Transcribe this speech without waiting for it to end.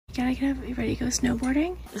You gotta get up. You ready to go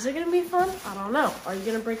snowboarding? Is it gonna be fun? I don't know. Are you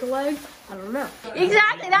gonna break a leg? I don't know.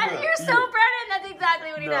 Exactly. You're so Brennan. That's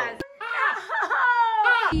exactly what he does.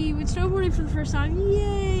 He went snowboarding for the first time.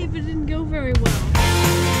 Yay! But it didn't go very well.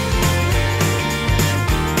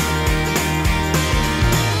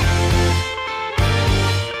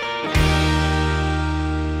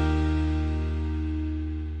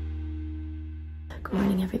 Good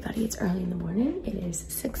morning, everybody. It's early in the morning. It is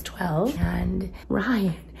 6:12 and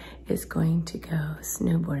Ryan is going to go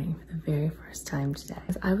snowboarding for the very first time today.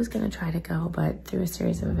 I was gonna try to go, but through a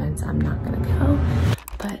series of events, I'm not gonna go.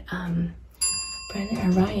 But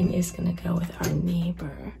Ryan is gonna go with our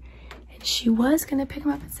neighbor. And she was gonna pick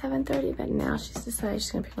him up at 7:30, but now she's decided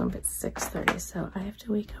she's gonna pick him up at 6:30. So I have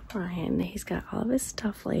to wake up Ryan. He's got all of his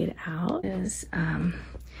stuff laid out. His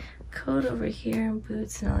coat over here and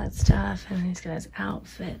boots and all that stuff, and he's got his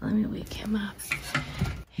outfit. Let me wake him up.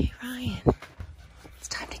 Hey Ryan, it's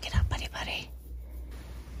time to get up, buddy.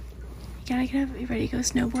 You gotta get up. You ready to go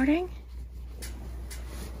snowboarding?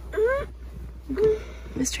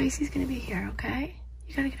 Miss Tracy's gonna be here, okay?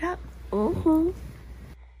 You gotta get up. No,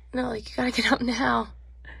 like you gotta get up now.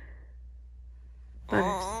 But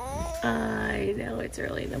I know it's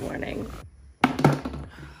early in the morning.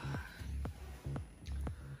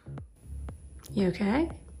 You okay?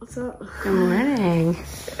 What's up? Good morning.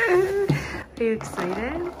 Are you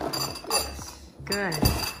excited? Yes. Good.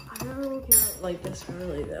 I've never woken up like this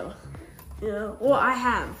early though. You know? Well, I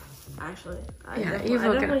have, actually. I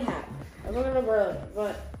definitely have. I've woken up early,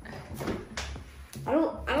 but I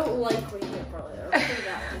don't like waking up early. I don't think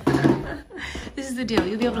that way. This is the deal.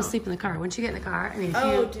 You'll be able to sleep in the car. Once you get in the car, I mean,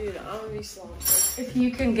 Dude, I'm gonna be slumped. If you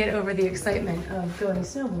can get over the excitement of going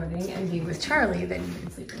snowboarding and be with Charlie, then you can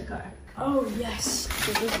sleep in the car. Oh, yes.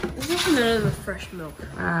 This is better than the fresh milk.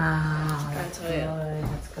 Oh, that's good.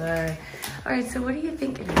 That's good. All right, so what are you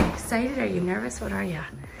thinking? Are you excited? Are you nervous? What are you?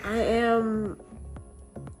 I am...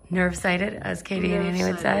 Nerve-sighted, as Katie and Annie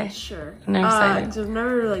would say? Sure. Nerve-sighted. Because I've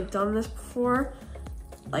never, done this before.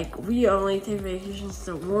 We only take vacations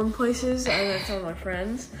to warm places, and I tell my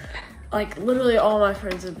friends. Literally all my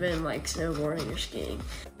friends have been, snowboarding or skiing.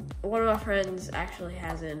 One of my friends actually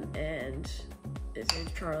hasn't, and his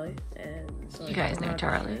name's Charlie. And so you guys know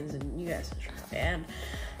Charlie. And you guys know Charlie. And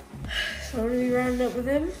so I'm going to be rounding up with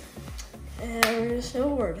him, and we're going to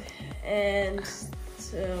snowboard. And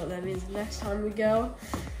so that means the next time we go,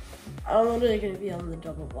 I'm literally going to be on the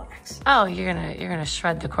double blacks. Oh, you're gonna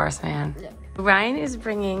shred the course, man. Yeah. Ryan is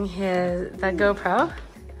bringing the GoPro.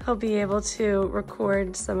 He'll be able to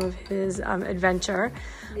record some of his adventure.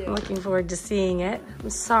 Yeah. I'm looking forward to seeing it. I'm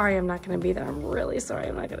sorry I'm not going to be there. I'm really sorry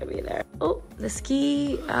I'm not going to be there. Oh, the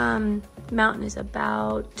ski mountain is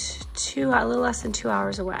about a little less than 2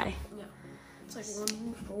 hours away. Yeah, it's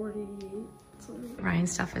 1:48 something.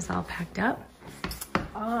 Ryan's stuff is all packed up.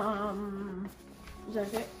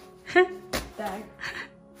 Jacket, bag,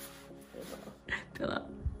 pillow,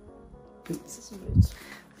 boots. Some boots.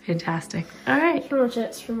 Fantastic. All right. That's pretty much it.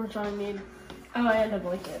 That's pretty much all I need. Oh, and a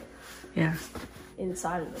blanket. Yeah.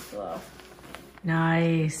 Inside of the pillow.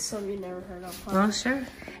 Nice. Something you never heard of. Huh? Well, sure.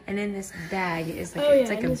 And in this bag is it's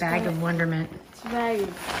like a bag of wonderment. It's a bag of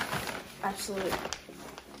absolute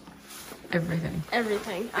everything.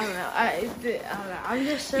 Everything. I don't know. I don't know. I'm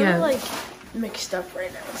just so mixed up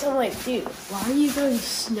right now. So I'm like, dude, why are you going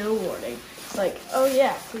snowboarding? It's like, oh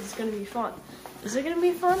yeah, because it's gonna be fun. Is it gonna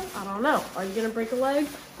be fun? I don't know. Are you gonna break a leg?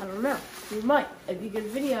 I don't know. You might. It'd be a good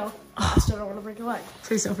video. I still don't want to break a leg.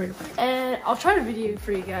 Please don't break a leg. And I'll try to video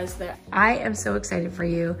for you guys there. I am so excited for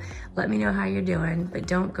you. Let me know how you're doing, but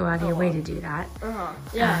don't go out of your way to do that.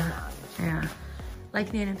 Yeah. Yeah.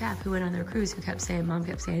 Like Nan and Pap, who went on their cruise, who kept saying, Mom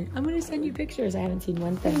kept saying, I'm gonna send you pictures. I haven't seen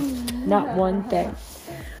one thing. Not one thing.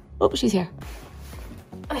 Oh, she's here.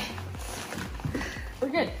 We're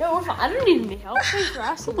good. No, we're fine. I don't need any help. Thanks for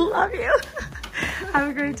asking. Love you. Have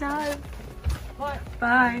a great time. Bye.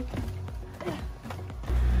 Bye.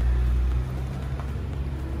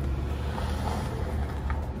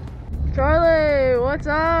 Charlie, what's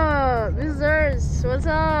up? Visitors, what's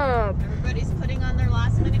up? Everybody's putting on their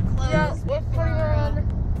last minute clothes. Yeah, we're putting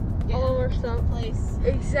on all of our stuff. Place.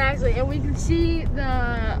 Exactly, and we can see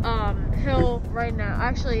the hill right now.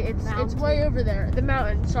 Actually, it's way over there. The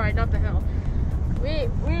mountain. Sorry, not the hill. We're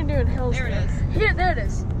doing hills. There it is. Here, there it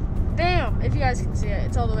is. Bam! If you guys can see it,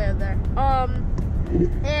 it's all the way up there.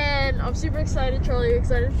 And I'm super excited. Charlie, are you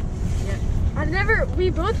excited? Yeah. We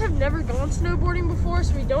both have never gone snowboarding before,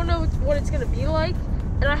 so we don't know what it's gonna be like.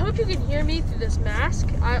 And I hope you can hear me through this mask.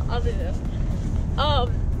 I'll do this.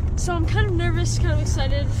 So I'm kind of nervous, kind of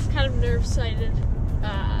excited, kind of nerve-sighted.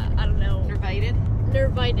 I don't know. Nervited?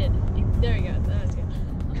 Nervited. There you go. That was good.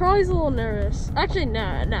 Charlie's a little nervous. Actually,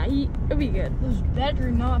 nah, he'll be good. Those better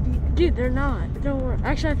not be. Dude, they're not. Don't worry.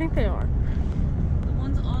 Actually, I think they are. The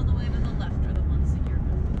ones all the way to the left are the ones that you're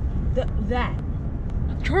going. That.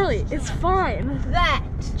 Charlie, it's fine. That.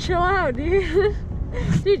 Chill out, dude.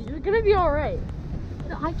 Dude, you're gonna be alright.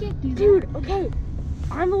 No, I can't do that. Dude, okay.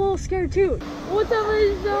 I'm a little scared too. What's up,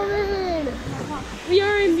 ladies and gentlemen? We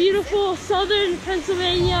are in beautiful southern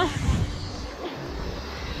Pennsylvania.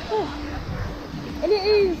 Oh. And it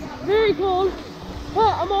is very cold,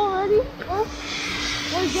 but I'm all ready.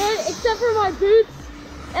 We're good, except for my boots.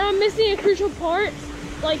 And I'm missing a crucial part,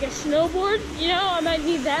 like a snowboard. You know, I might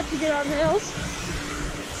need that to get on hills.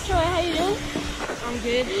 Troy, how you doing? I'm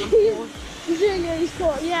good. I'm cold. He's doing good, he's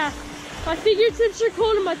cold, yeah. My fingertips are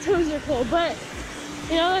cold and my toes are cold, but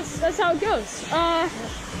you know, that's how it goes.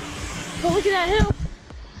 But look at that hill.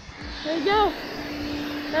 There you go.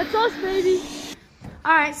 That's us, baby.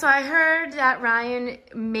 All right, so I heard that Ryan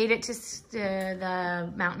made it to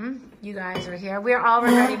the mountain. You guys are here. We're all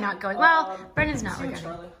regretting not going. Well, Brennan's not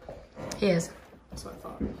regretting. He is. That's what I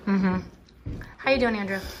thought. Mm-hmm. How you doing,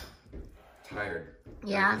 Andrew? Tired.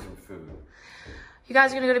 Yeah. Some food. You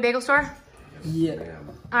guys are gonna go to Bagel Store? Yeah.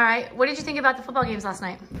 All right. What did you think about the football games last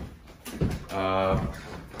night?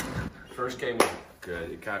 First game was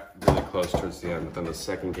good. It got really close towards the end, but then the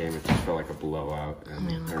second game it just felt like a blowout.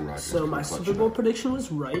 And Aaron Rodgers. So my Super Bowl prediction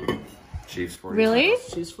was right. Chiefs 49ers. Really?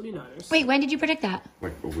 Chiefs 49ers. Wait, when did you predict that?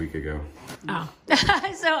 Like a week ago. Oh.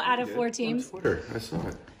 So out of 4 teams? Twitter, I saw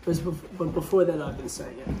it. But before then, I've been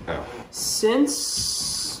saying it. Oh.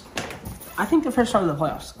 Since I think the first round of the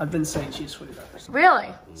playoffs, I've been saying Chiefs 49ers. Really?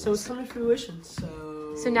 So it's coming to fruition.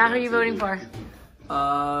 So now who are you voting for?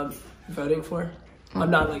 Voting for? I'm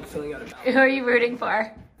not like filling out a ballot. Who are you rooting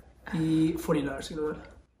for? The 49ers are gonna win.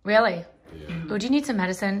 Really? Yeah. Oh, do you need some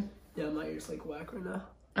medicine? Yeah, my ear's like whack right now.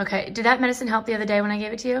 Okay. Did that medicine help the other day when I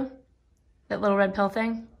gave it to you? That little red pill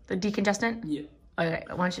thing? The decongestant? Yeah. Okay.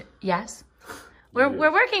 I want you. Yes? We're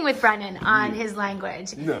working with Brennan on his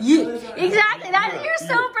language. No. Yeah. Exactly. You're so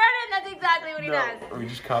Brennan. That's exactly what he does. We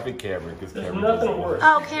just copied Cameron because Cameron nothing does it. worse.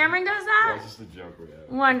 Oh, Cameron does that? That's just a joke we have.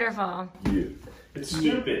 Wonderful. Yeah. It's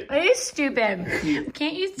stupid. It is stupid.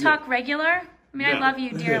 Can't you talk regular? I mean, I love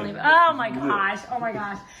you dearly. But, oh my gosh. Oh my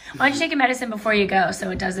gosh. Why don't you take a medicine before you go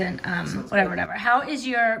so it doesn't, whatever. How is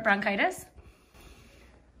your bronchitis?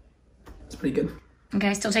 It's pretty good.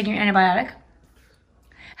 Okay, still taking your antibiotic.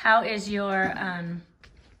 How is your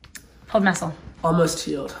pulled muscle? Almost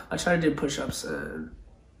healed. I tried to do push-ups and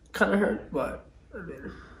kind of hurt, but I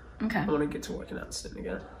mean, Okay. I want to get to working out and sitting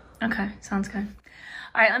again. Okay, sounds good.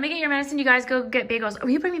 All right, let me get your medicine. You guys go get bagels. Will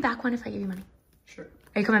you bring me back one if I give you money? Sure.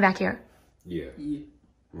 Are you coming back here? Yeah. Yeah.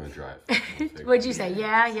 I'm gonna drive. What'd you say?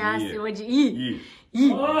 Yeah, yes. Yeah. What'd you eat?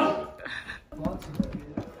 Yeah.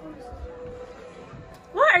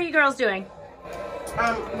 What are you girls doing?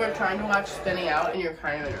 We're trying to watch Spinning Out, and you're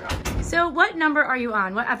kind of interrupting. So what number are you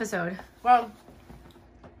on? What episode? Well,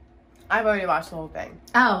 I've already watched the whole thing.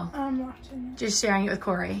 Oh, I'm watching. just sharing it with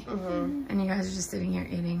Corey. And you guys are just sitting here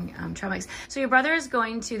eating trail mix. So your brother is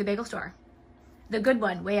going to the bagel store. The good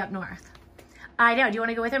one, way up north. I know. Do you want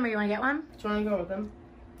to go with him or you want to get one? Do you want to go with them?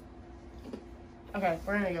 Okay,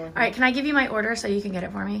 we're gonna go with them. All right, can I give you my order so you can get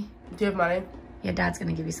it for me? Do you have money? Yeah, Dad's going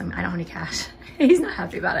to give you some. I don't have any cash. He's not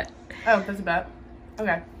happy about it. Oh, that's a bet.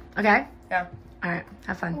 Okay. Okay? Yeah. All right,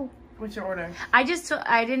 have fun. What's your order? I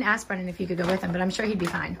didn't ask Brennan if you could go with him, but I'm sure he'd be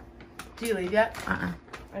fine. Do you leave yet? Okay.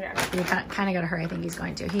 Okay. You kind of got to hurry. I think he's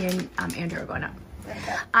going to. He and Andrew are going up.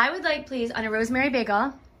 Okay. I would like, please, on a rosemary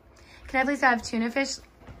bagel, can I please have tuna fish,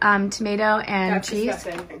 tomato, and That's cheese?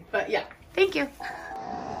 disgusting. But yeah. Thank you.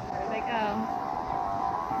 There they go.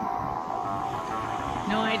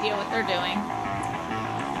 No idea what they're doing.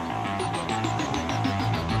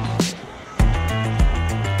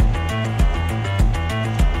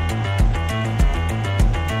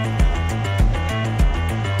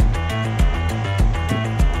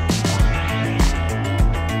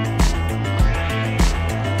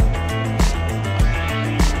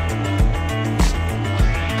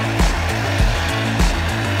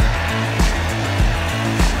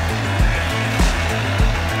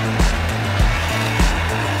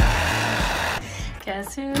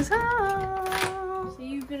 Guess who's home? So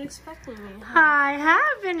you've been expecting me. I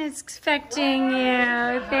have been expecting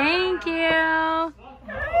you. Thank you.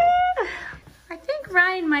 I think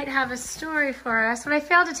Ryan might have a story for us. What I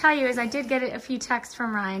failed to tell you is I did get a few texts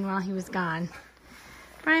from Ryan while he was gone.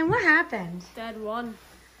 Ryan, what happened? Dad won.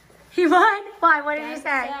 He won? Why? What did you say?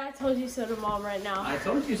 Dad, I told you so to Mom right now. I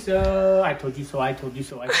told you so. I told you so. I told you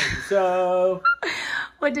so. I told you so.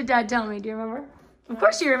 What did Dad tell me? Do you remember? Of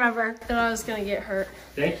course you remember. That I was gonna get hurt.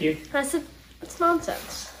 Thank you. And I said, it's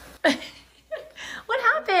nonsense. What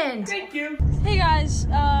happened? Thank you. Hey guys,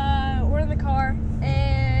 we're in the car,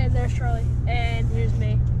 and there's Charlie, and here's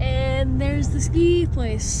me, and there's the ski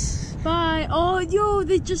place. Bye. Oh, yo,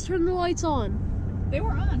 they just turned the lights on. They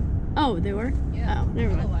were on. Oh, they were? Yeah. Oh, never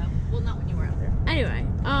For a mind. while. Well, not when you were out there. Anyway,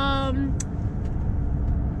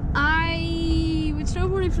 I went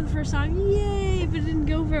snowboarding for the first time. Yay! But it didn't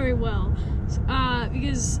go very well.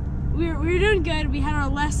 Because we were doing good. We had our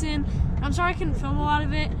lesson. I'm sorry I couldn't film a lot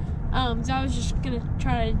of it. Because I was just gonna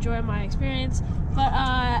try to enjoy my experience. But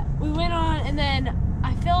we went on, and then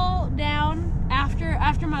I fell down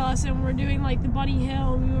after my lesson. We were doing like the bunny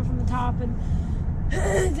hill. We went from the top and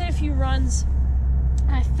did a few runs.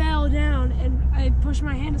 I fell down and I pushed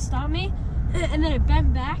my hand to stop me, and then it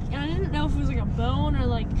bent back, and I didn't know if it was like a bone or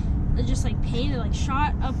like just like pain. It like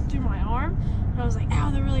shot up through my arm, and I was like, ow,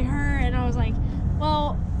 that really hurt. And I was like,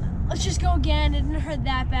 well, let's just go again. It didn't hurt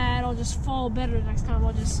that bad. I'll just fall better next time.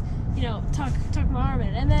 I'll just, you know, tuck my arm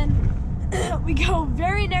in. And then we go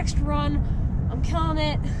very next run. I'm killing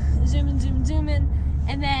it, zooming,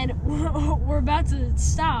 and then we're about to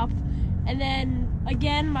stop, and then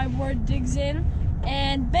again my board digs in.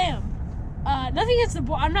 And bam, nothing against the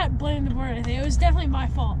board. I'm not blaming the board or anything. It was definitely my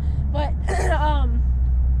fault. But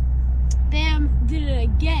bam, did it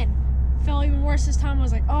again. Felt even worse this time. I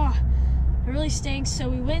was like, oh, it really stinks. So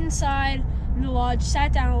we went inside in the lodge,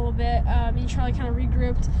 sat down a little bit. Me and Charlie kind of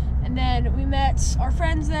regrouped, and then we met our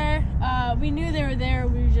friends there. We knew they were there.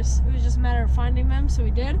 It was just a matter of finding them, so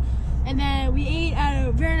we did. And then we ate at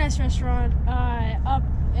a very nice restaurant up.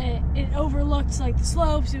 It overlooked like the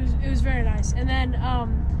slopes. It was very nice. And then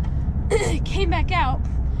came back out,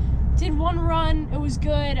 did one run. It was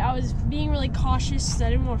good. I was being really cautious because I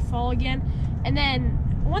didn't want to fall again. And then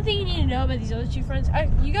one thing you need to know about these other two friends,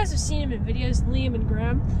 you guys have seen them in videos, Liam and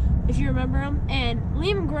Graham, if you remember them. And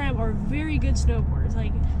Liam and Graham are very good snowboarders.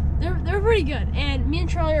 Like they're pretty good. And me and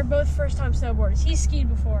Charlie are both first-time snowboarders. He's skied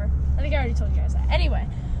before. I think I already told you guys that. Anyway,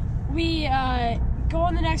 we go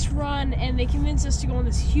on the next run, and they convinced us to go on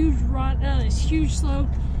this huge run, this huge slope,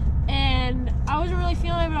 and I wasn't really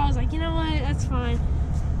feeling it, but I was like, you know what, that's fine.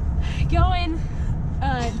 Going,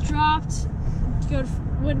 dropped,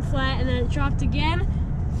 went flat, and then it dropped again,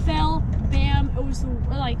 fell, bam. It was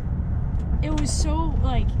so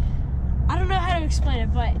like, I don't know how to explain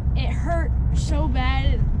it, but it hurt so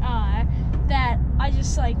bad that I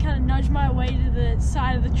just like kind of nudged my way to the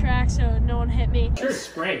side of the track so no one hit me. Sure,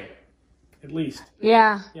 spray. At least.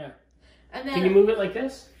 Yeah. Yeah. And then Can you move it like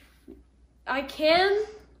this? I can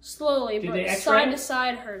slowly, Did but they x-ray side it? to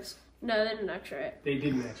side hurts. No, they didn't x-ray it. They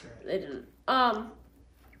didn't x-ray it. They didn't.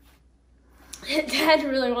 Dad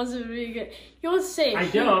really wants it to be good. He wants to say I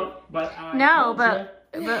don't, but No, but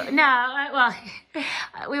no. Well,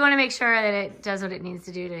 we want to make sure that it does what it needs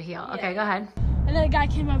to do to heal. Yeah. Okay, go ahead. And then a guy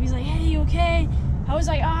came up. He's like, "Hey, you okay?" I was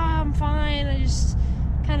like, I'm fine. I just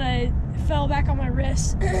kind of fell back on my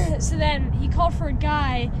wrist." So then he called for a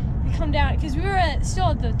guy to come down because we were still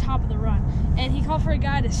at the top of the run, and he called for a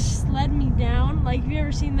guy to sled me down. Like, have you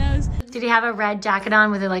ever seen those? Did he have a red jacket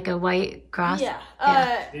on with like a white cross? Yeah.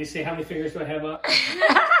 Did you say how many fingers do I have up?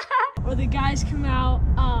 Or the guys come out,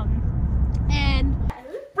 and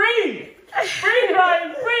Breathe! Breathe,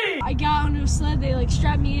 Ryan, breathe! I got onto a sled. They like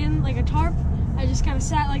strapped me in like a tarp. I just kind of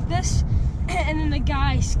sat like this, and then the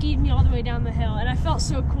guy skied me all the way down the hill, and I felt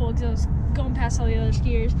so cool because I was going past all the other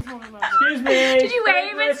skiers. Excuse me. Did you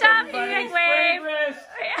wave and stuff? Did you Everybody, like wave?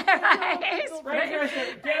 Spray wrist.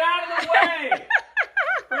 Get out of the way!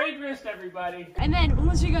 Spray wrist, everybody. And then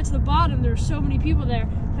once we got to the bottom, there were so many people there.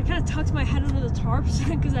 I kind of tucked my head under the tarps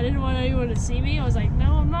because I didn't want anyone to see me. I was like,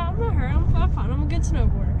 no, I'm not hurt. I'm fine. I'm a good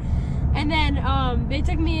snowboarder. And then they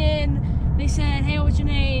took me in. They said, hey, what's your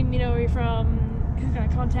name? You know, where you're from? Who can I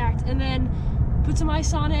contact? And then put some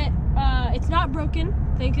ice on it. It's not broken,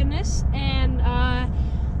 thank goodness. And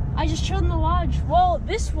I just chilled in the lodge. Well,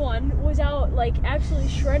 this one was out like absolutely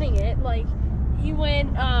shredding it. Like, he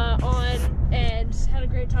went on and had a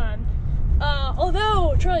great time.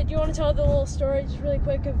 Although, Charlie, do you want to tell the little story just really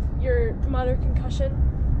quick of your minor concussion?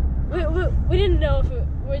 We didn't know if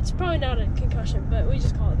it's probably not a concussion, but we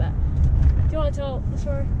just call it that. Do you want to tell the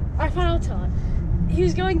story? Alright, fine, I'll tell it. He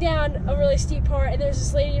was going down a really steep part, and there's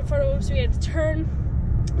this lady in front of him, so he had to turn.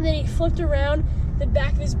 And then he flipped around. The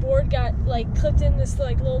back of his board got like clipped in this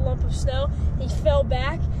like little lump of snow. He fell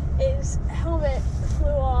back. And his helmet flew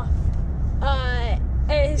off.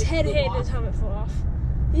 And his head hit. And his helmet flew off.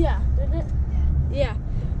 Yeah, didn't it? Yeah.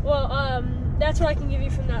 Well, that's what I can give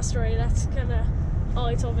you from that story. That's kind of all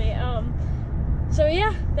he told me. So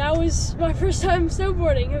yeah, that was my first time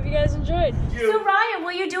snowboarding. Hope you guys enjoyed. So Ryan,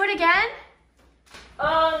 will you do it again?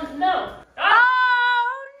 No.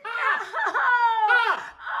 Oh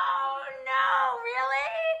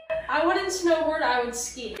wouldn't snowboard, I would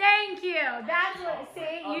ski. Thank you. That's what,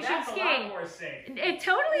 see, you should ski. That's a lot more safe. It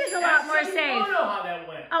totally is a lot more safe. You don't know how that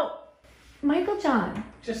went. Oh, Michael John.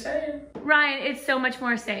 Just saying. Ryan, it's so much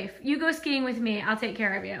more safe. You go skiing with me. I'll take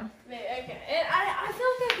care of you. Okay. And I feel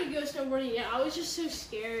like I could go snowboarding. Yeah, I was just so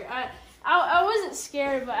scared. I wasn't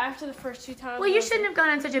scared, but after the first 2 times. Well, you shouldn't have gone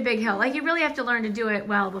on such a big hill. Like, you really have to learn to do it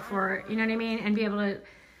well before, you know what I mean? And be able to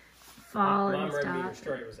fall and Mom read me your stuff.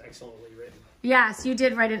 story. It was excellently written. Yes, you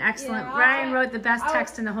did write an excellent. Yeah, Ryan wrote the best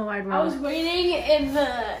text in the whole wide I was world. waiting in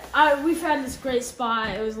the. We've had this great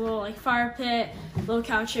spot. It was a little like fire pit, little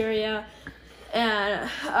couch area, and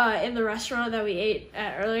in the restaurant that we ate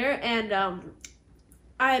at earlier. And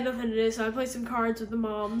I had nothing to do, so I played some cards with the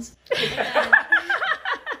moms. And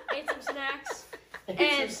ate some snacks.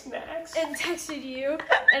 And texted you.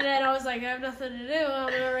 And then I was like, I have nothing to do.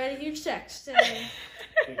 I'm gonna write a huge text. And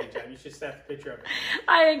Good job. You should snap a picture of it.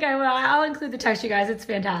 I think I will. I'll include the text, you guys. It's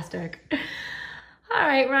fantastic. All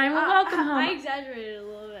right, Ryan. Well, welcome home. I exaggerated a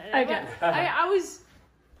little bit. Okay. I was.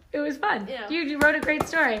 It was fun. Yeah. You wrote a great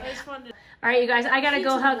story. It was fun to. All right, you guys. I gotta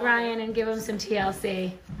go hug Pizza. Ryan and give him some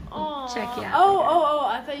TLC. Oh. Check you out. Oh!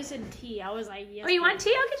 I thought you said tea. I was like, yes. Oh, you want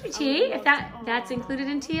tea? I'll get you tea. would If love that's tea. included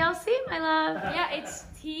in TLC, my love. Yeah, it's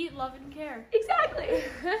tea, love, and care. Exactly.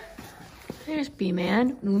 There's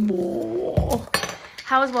B-Man. Whoa.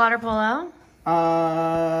 How was water polo?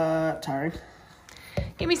 Tiring.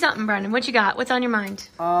 Give me something, Brennan. What you got? What's on your mind?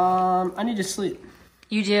 I need to sleep.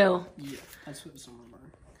 You do. Yeah, that's what's on my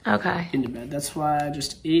mind. Okay. Into bed. That's why I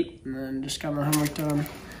just ate and then just got my homework done.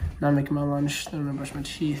 Now I'm making my lunch. Then I'm gonna brush my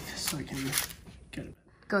teeth so I can go to bed.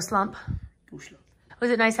 Go slump. Go slow.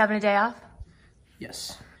 Was it nice having a day off?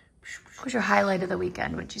 Yes. What was your highlight of the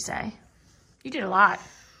weekend, would you say? You did a lot.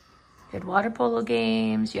 You had water polo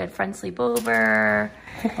games. You had friends sleep over.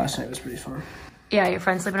 I think last night was pretty fun. Yeah, your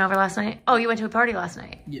friends sleeping over last night? Oh, you went to a party last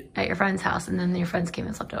night? Yeah. At your friend's house, and then your friends came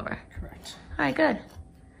and slept over. Correct. All right, good.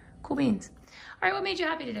 Cool beans. All right, what made you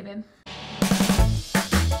happy today, babe?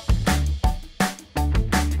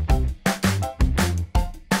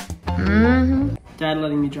 Dad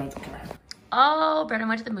letting me drive the car. Oh, Brennan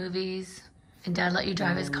went to the movies, and Dad let you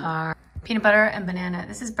drive his car. Peanut butter and banana.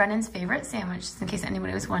 This is Brennan's favorite sandwich, just in case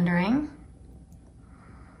anybody was wondering.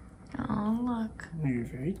 Oh, look. You're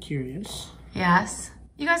very curious. Yes.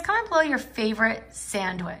 You guys, comment below your favorite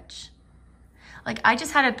sandwich. Like, I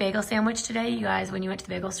just had a bagel sandwich today, you guys, when you went to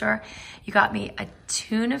the bagel store. You got me a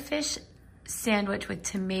tuna fish sandwich with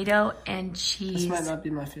tomato and cheese. This might not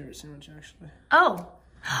be my favorite sandwich, actually. Oh,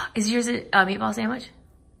 is yours a meatball sandwich?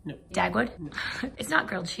 No. Dagwood? No. It's not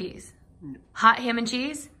grilled cheese. No. Hot ham and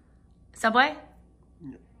cheese? Subway?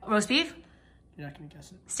 No. Roast beef? You're not gonna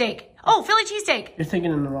guess it. Steak. Oh, Philly cheesesteak. You're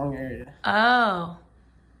thinking in the wrong area. Oh.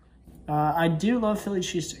 I do love Philly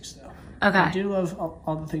cheesesteaks, though. Okay. I do love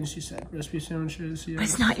all the things you said. Roast beef sandwiches. Yeah. But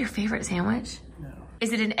it's not your favorite sandwich? No.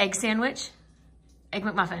 Is it an egg sandwich? Egg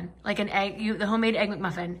McMuffin. Like an egg, the homemade egg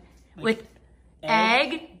McMuffin. Like with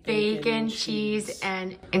egg, bacon, cheese,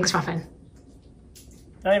 and English muffin.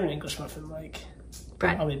 Not even English muffin, like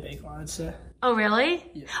Bread. probably bagel, I'd say. Oh, really?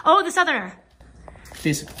 Yeah. Oh, the Southerner.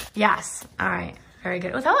 Basically. Yes. All right. Very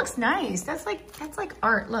good. Oh, that looks nice. That's like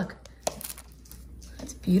art. Look.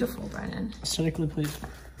 That's beautiful, Brennan. Aesthetically pleased.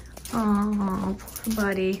 Oh, poor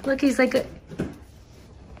buddy. Look, he's like a...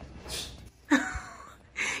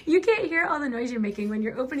 You can't hear all the noise you're making when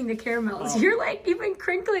you're opening the caramels. Oh. You're like even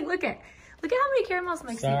crinkling. Look at how many caramels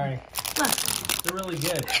Mike's Sorry. eating. Look. They're really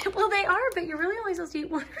good. Well, they are, but you're really only supposed to eat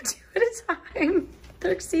 1 or 2 at a time.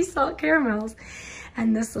 They're sea salt caramels.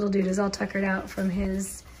 And this little dude is all tuckered out from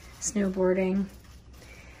his snowboarding.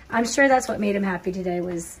 I'm sure that's what made him happy today,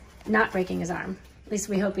 was not breaking his arm. At least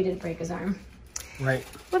we hope he didn't break his arm. Right.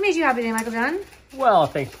 What made you happy today, Michael John? Well,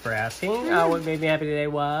 thanks for asking. What made me happy today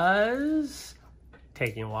was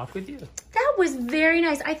taking a walk with you. That was very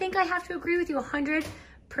nice. I think I have to agree with you 100%.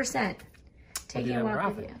 Taking a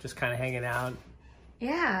walk with you. Just kind of hanging out.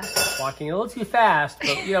 Yeah. Walking a little too fast,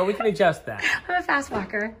 but you know, we can adjust that. I'm a fast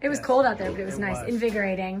walker. It was cold out there, but it was nice,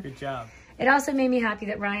 invigorating. Good job. It also made me happy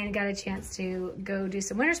that Ryan got a chance to go do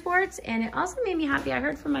some winter sports, and it also made me happy. I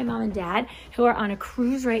heard from my mom and dad, who are on a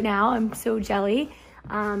cruise right now. I'm so jelly.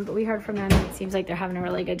 But we heard from them, and it seems like they're having a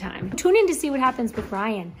really good time. Tune in to see what happens with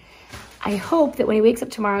Ryan. I hope that when he wakes up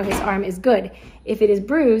tomorrow, his arm is good. If it is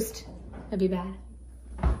bruised, that'd be bad.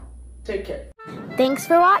 Take care. Thanks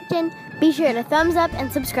for watching. Be sure to thumbs up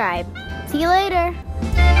and subscribe. See you later.